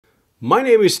My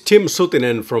name is Tim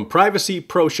Sutinen from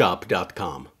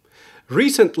PrivacyProShop.com.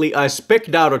 Recently, I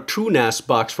spec'd out a TrueNAS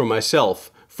box for myself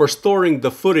for storing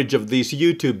the footage of these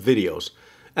YouTube videos.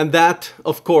 And that,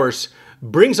 of course,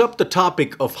 brings up the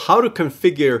topic of how to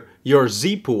configure your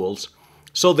Zpools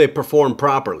so they perform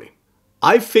properly.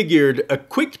 I figured a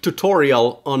quick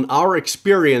tutorial on our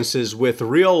experiences with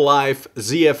real-life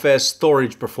ZFS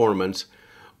storage performance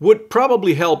would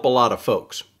probably help a lot of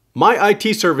folks. My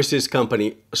IT services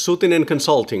company, Sutinen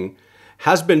Consulting,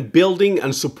 has been building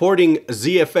and supporting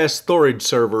ZFS storage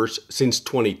servers since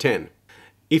 2010.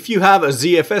 If you have a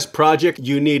ZFS project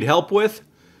you need help with,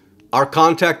 our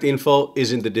contact info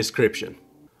is in the description.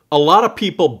 A lot of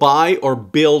people buy or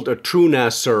build a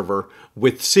TrueNAS server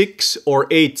with 6 or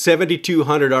 8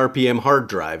 7200 RPM hard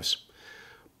drives,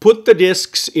 put the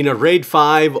disks in a RAID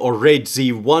 5 or RAID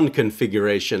Z1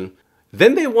 configuration.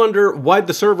 Then they wonder why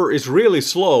the server is really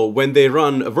slow when they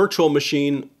run a virtual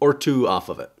machine or two off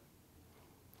of it.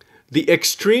 The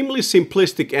extremely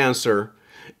simplistic answer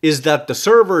is that the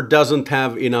server doesn't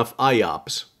have enough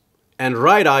IOPS, and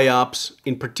write IOPS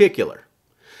in particular.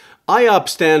 IOPS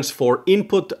stands for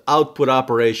Input-Output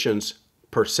Operations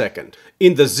per second.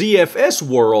 In the ZFS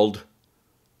world,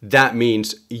 that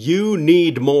means you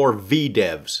need more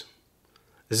vdevs.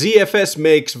 ZFS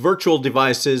makes virtual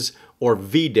devices or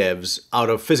vdevs out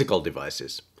of physical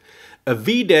devices. A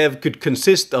vdev could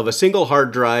consist of a single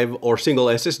hard drive or single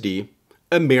SSD,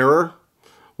 a mirror,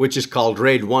 which is called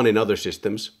RAID 1 in other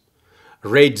systems,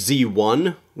 RAID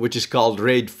Z1, which is called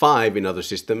RAID 5 in other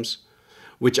systems,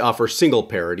 which offers single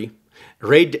parity,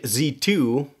 RAID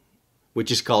Z2, which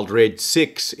is called RAID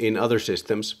 6 in other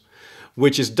systems,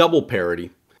 which is double parity,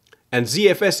 and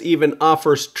ZFS even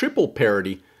offers triple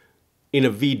parity in a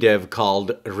vdev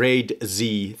called RAID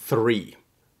Z3.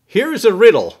 Here is a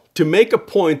riddle to make a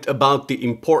point about the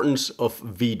importance of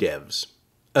vdevs.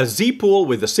 A Zpool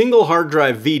with a single hard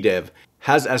drive vdev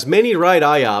has as many write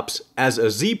IOPS as a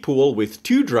Zpool with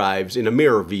 2 drives in a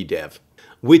mirror vdev,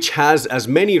 which has as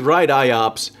many write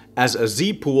IOPS as a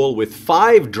Zpool with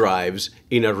 5 drives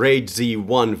in a RAID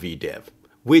Z1 vdev,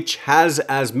 which has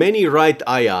as many write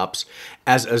IOPS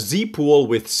as a Zpool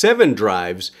with 7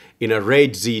 drives in a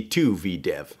RAID Z2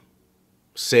 vdev.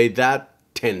 Say that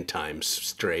 10 times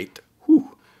straight.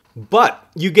 Whew. But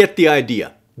you get the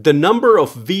idea. The number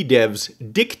of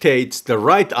vdevs dictates the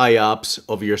write IOPS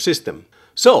of your system.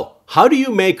 So, how do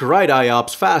you make write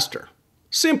IOPS faster?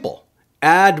 Simple.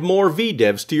 Add more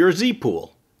vdevs to your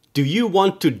Zpool. Do you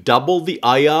want to double the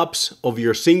IOPS of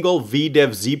your single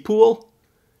vdev Zpool?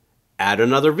 Add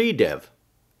another vdev.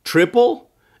 Triple?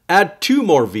 Add 2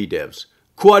 more vdevs.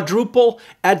 Quadruple?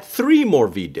 Add 3 more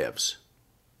vdevs.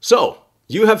 So,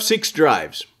 you have 6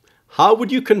 drives. How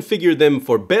would you configure them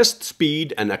for best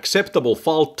speed and acceptable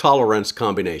fault tolerance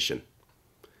combination?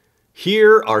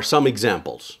 Here are some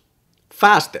examples.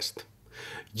 Fastest.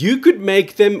 You could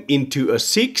make them into a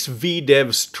 6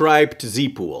 vdev striped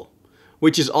Zpool,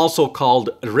 which is also called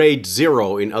RAID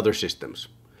 0 in other systems,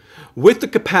 with the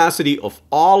capacity of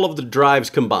all of the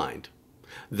drives combined.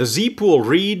 The Zpool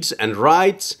reads and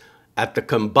writes at the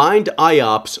combined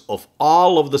IOPS of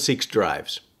all of the 6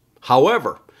 drives.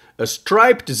 However, a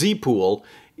striped Zpool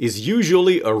is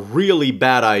usually a really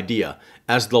bad idea,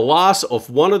 as the loss of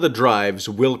one of the drives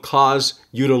will cause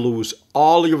you to lose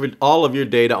all of your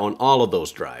data on all of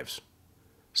those drives.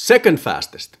 Second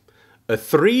fastest, a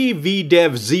 3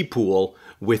 vdev Zpool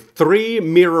with 3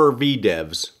 mirror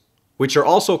vdevs, which are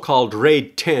also called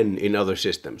RAID 10 in other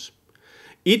systems.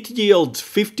 It yields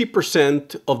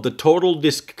 50% of the total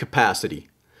disk capacity.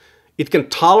 It can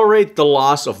tolerate the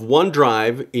loss of 1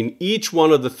 drive in each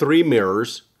one of the 3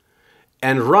 mirrors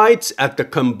and writes at the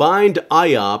combined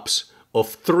IOPS of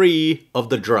 3 of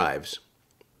the drives.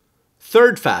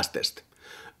 Third fastest,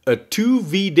 a 2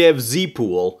 vdev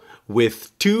Zpool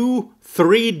with 2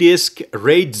 3-disk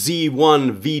RAID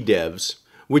Z1 vdevs,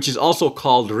 which is also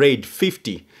called RAID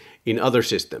 50 in other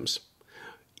systems.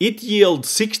 It yields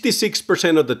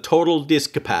 66% of the total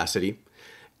disk capacity,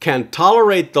 can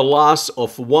tolerate the loss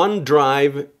of 1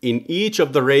 drive in each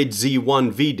of the RAID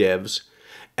Z1 vdevs,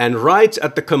 and writes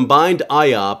at the combined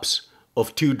IOPS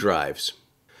of 2 drives.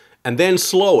 And then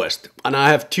slowest, and I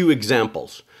have 2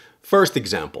 examples. First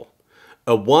example,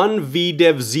 a 1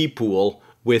 vdev Zpool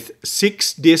with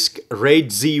 6-disk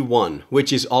RAID Z1,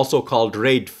 which is also called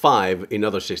RAID 5 in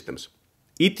other systems.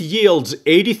 It yields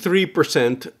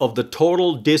 83% of the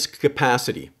total disk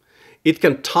capacity. It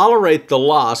can tolerate the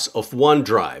loss of 1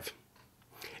 drive.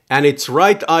 And its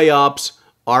write IOPS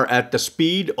are at the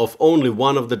speed of only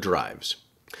 1 of the drives.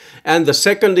 And the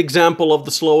second example of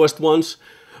the slowest ones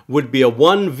would be a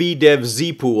 1 vdev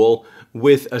Zpool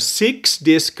with a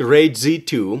 6-disk RAID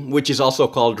Z2, which is also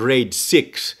called RAID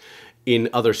 6 in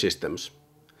other systems.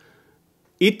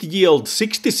 It yields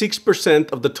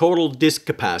 66% of the total disk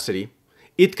capacity.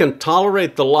 It can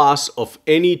tolerate the loss of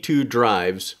any 2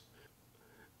 drives,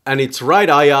 and its write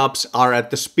IOPS are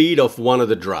at the speed of one of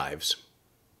the drives.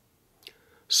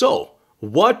 So,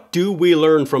 what do we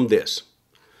learn from this?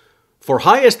 For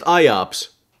highest IOPS,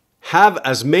 have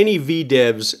as many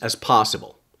vdevs as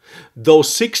possible.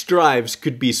 Those 6 drives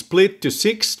could be split to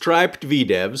 6 striped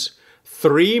vdevs,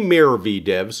 3 mirror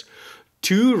vdevs,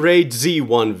 2 RAID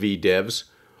Z1 vdevs,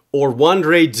 or 1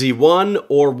 RAID Z1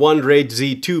 or 1 RAID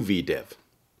Z2 vdev.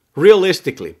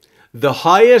 Realistically, the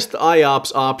highest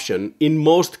IOPS option in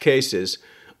most cases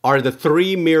are the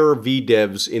 3 mirror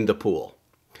vdevs in the pool.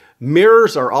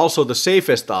 Mirrors are also the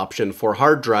safest option for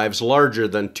hard drives larger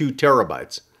than 2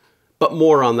 terabytes, but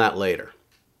more on that later.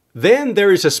 Then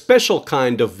there is a special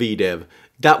kind of vdev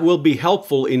that will be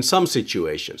helpful in some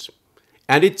situations,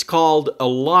 and it's called a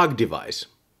log device.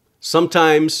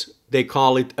 Sometimes they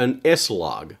call it an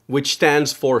S-log, which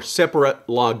stands for separate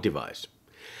log device.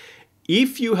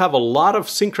 If you have a lot of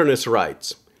synchronous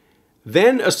writes,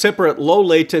 then a separate low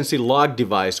latency log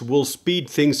device will speed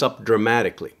things up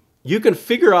dramatically. You can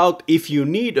figure out if you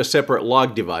need a separate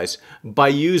log device by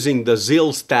using the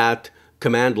zilstat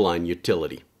command line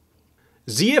utility.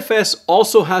 ZFS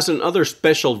also has another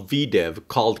special vdev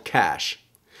called cache.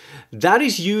 That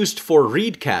is used for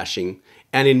read caching,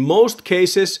 and in most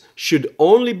cases should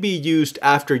only be used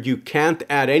after you can't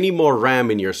add any more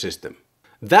RAM in your system.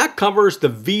 That covers the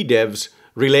vdevs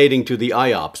relating to the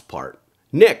IOPS part.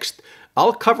 Next,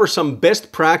 I'll cover some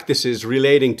best practices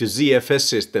relating to ZFS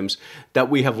systems that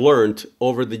we have learned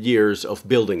over the years of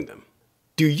building them.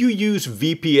 Do you use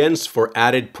VPNs for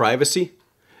added privacy?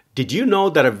 Did you know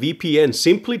that a VPN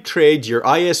simply trades your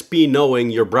ISP knowing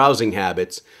your browsing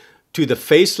habits to the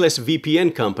faceless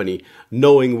VPN company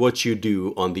knowing what you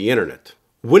do on the internet?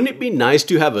 Wouldn't it be nice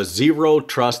to have a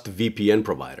zero-trust VPN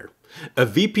provider? A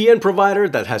VPN provider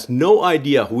that has no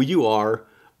idea who you are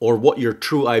or what your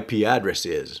true IP address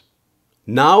is.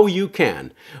 Now you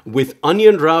can, with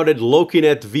onion-routed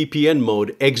Lokinet VPN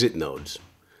mode exit nodes.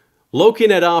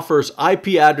 Lokinet offers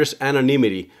IP address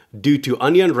anonymity due to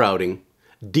onion routing,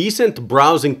 decent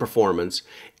browsing performance,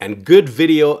 and good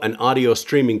video and audio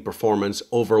streaming performance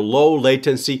over low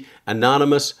latency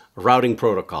anonymous routing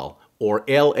protocol, or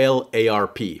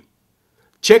LLARP.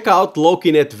 Check out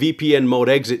Lokinet VPN mode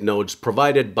exit nodes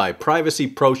provided by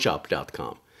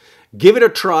privacyproshop.com. Give it a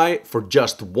try for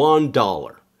just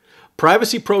 $1.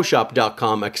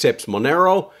 privacyproshop.com accepts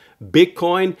Monero,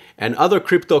 Bitcoin, and other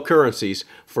cryptocurrencies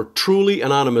for truly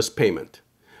anonymous payment.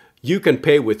 You can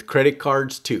pay with credit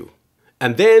cards too.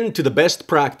 And then to the best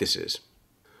practices.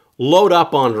 Load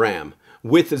up on RAM.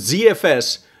 With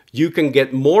ZFS, you can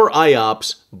get more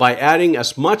IOPS by adding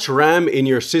as much RAM in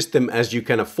your system as you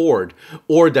can afford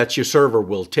or that your server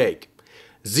will take.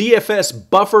 ZFS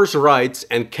buffers writes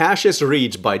and caches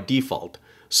reads by default.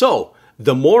 So,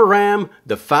 the more RAM,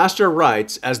 the faster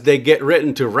writes as they get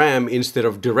written to RAM instead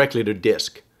of directly to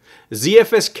disk.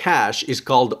 ZFS cache is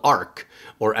called ARC,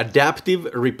 or Adaptive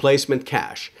Replacement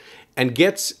Cache, and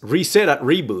gets reset at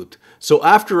reboot. So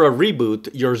after a reboot,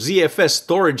 your ZFS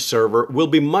storage server will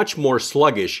be much more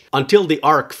sluggish until the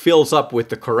ARC fills up with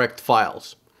the correct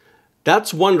files.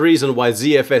 That's one reason why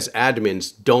ZFS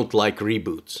admins don't like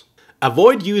reboots.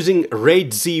 Avoid using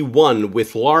RAID Z1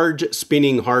 with large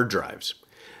spinning hard drives.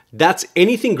 That's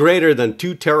anything greater than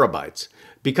 2 terabytes,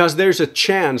 because there's a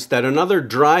chance that another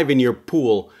drive in your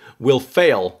pool will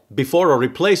fail before a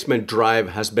replacement drive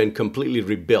has been completely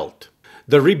rebuilt.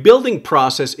 The rebuilding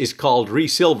process is called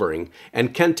resilvering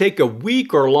and can take a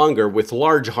week or longer with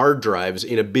large hard drives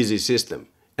in a busy system.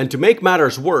 And to make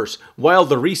matters worse, while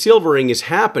the resilvering is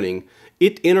happening,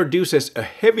 it introduces a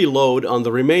heavy load on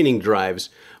the remaining drives,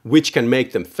 which can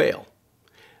make them fail.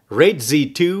 RAID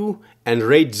Z2 and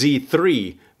RAID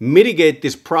Z3 mitigate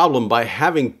this problem by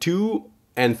having 2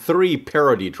 and 3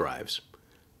 parity drives.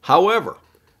 However,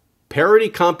 parity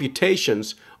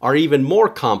computations are even more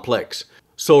complex,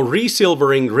 so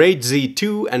resilvering RAID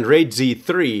Z2 and RAID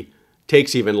Z3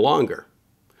 takes even longer.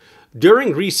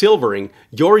 During resilvering,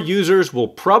 your users will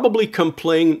probably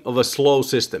complain of a slow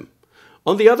system.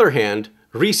 On the other hand,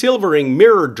 resilvering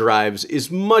mirrored drives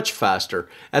is much faster,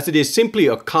 as it is simply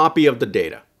a copy of the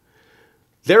data.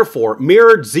 Therefore,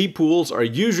 mirrored Zpools are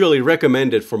usually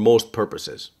recommended for most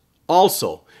purposes.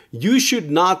 Also, you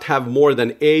should not have more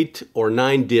than 8 or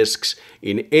 9 disks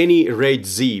in any RAID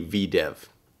Z vdev.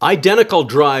 Identical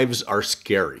drives are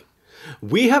scary.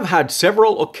 We have had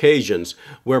several occasions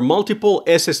where multiple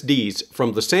SSDs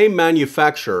from the same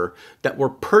manufacturer that were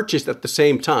purchased at the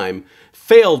same time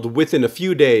failed within a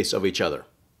few days of each other.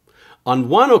 On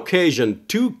one occasion,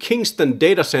 2 Kingston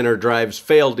data center drives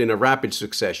failed in a rapid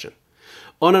succession.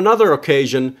 On another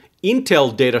occasion,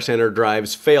 Intel data center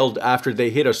drives failed after they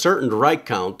hit a certain write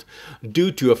count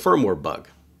due to a firmware bug.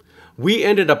 We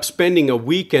ended up spending a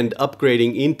weekend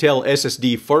upgrading Intel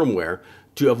SSD firmware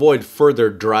to avoid further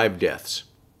drive deaths.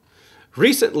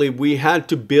 Recently, we had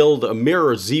to build a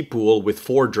mirror Zpool with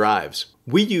 4 drives.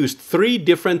 We used 3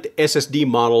 different SSD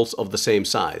models of the same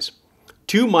size.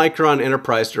 2 Micron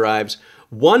enterprise drives,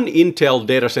 1 Intel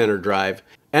data center drive,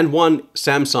 and 1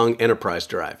 Samsung enterprise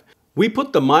drive. We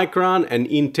put the Micron and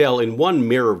Intel in one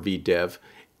mirror Vdev,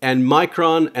 and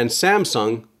Micron and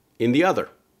Samsung in the other.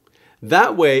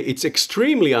 That way, it's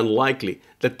extremely unlikely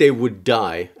that they would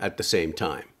die at the same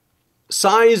time.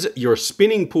 Size your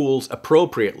spinning pools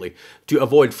appropriately to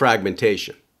avoid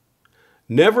fragmentation.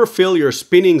 Never fill your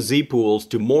spinning Z-pools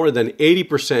to more than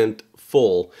 80%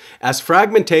 full, as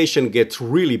fragmentation gets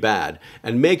really bad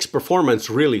and makes performance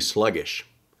really sluggish.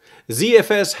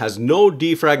 ZFS has no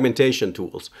defragmentation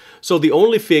tools, so the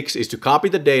only fix is to copy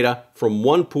the data from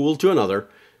one pool to another,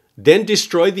 then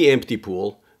destroy the empty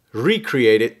pool,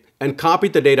 recreate it, and copy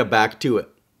the data back to it.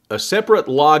 A separate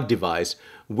log device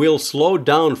will slow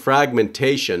down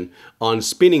fragmentation on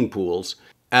spinning pools,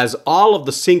 as all of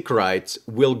the sync writes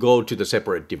will go to the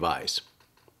separate device.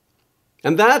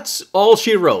 And that's all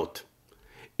she wrote.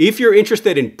 If you're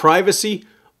interested in privacy,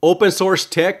 open source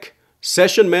tech,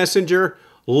 Session Messenger,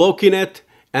 Lokinet,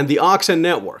 and the Oxen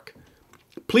network,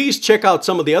 please check out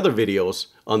some of the other videos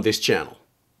on this channel.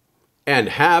 And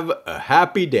have a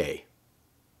happy day.